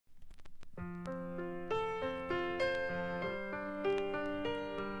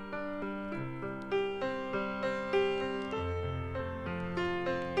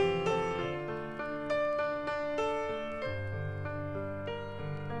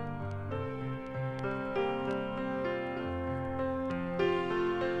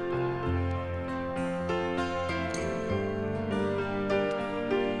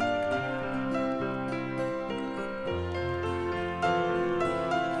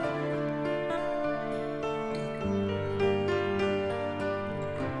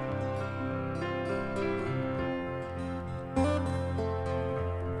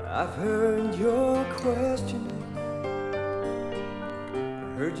I've heard your questioning,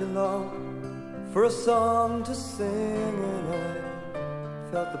 I heard you long for a song to sing, and I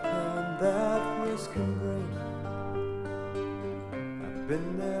felt the pain that words can bring. I've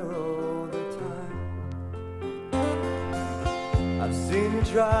been there all the time. I've seen you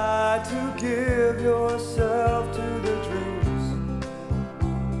try to give yourself to the dreams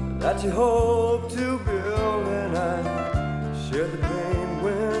that you hope to build, and I shared the pain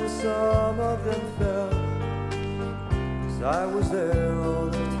when some of them fell, 'cause I was there all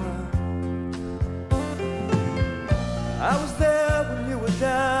the time. I was there when you were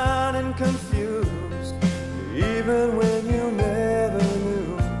down and confused, even when you never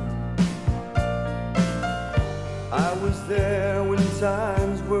knew. I was there when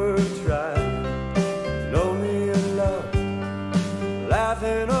times were trying, lonely and love,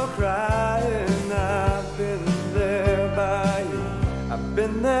 laughing or crying. I've been there by you, I've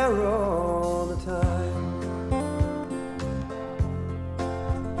been there all the time.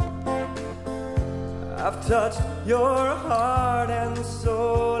 I've touched your heart and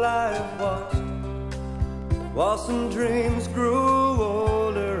soul, I've watched while some dreams grew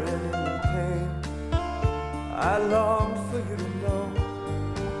older, and in the pain I longed for you to know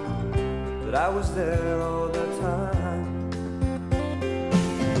that I was there all the time.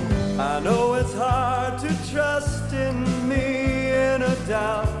 I know it's hard to trust in me in a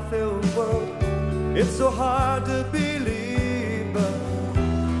doubt-filled world. It's so hard to believe, but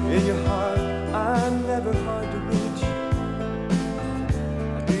in your heart I'm never hard to reach.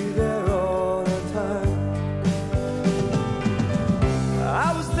 I'll be there all the time. I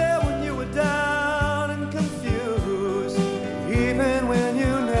was there when you were down and confused, even when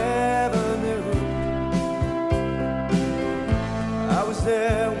you never knew. I was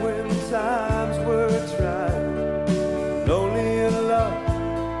there when times were trying, lonely and love,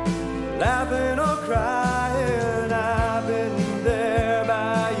 laughing or crying. I've been there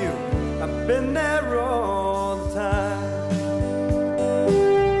by you, I've been there all the time.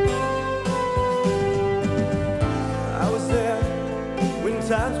 I was there when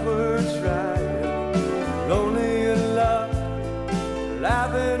times were trying, lonely and love,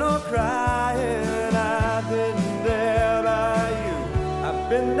 laughing or crying.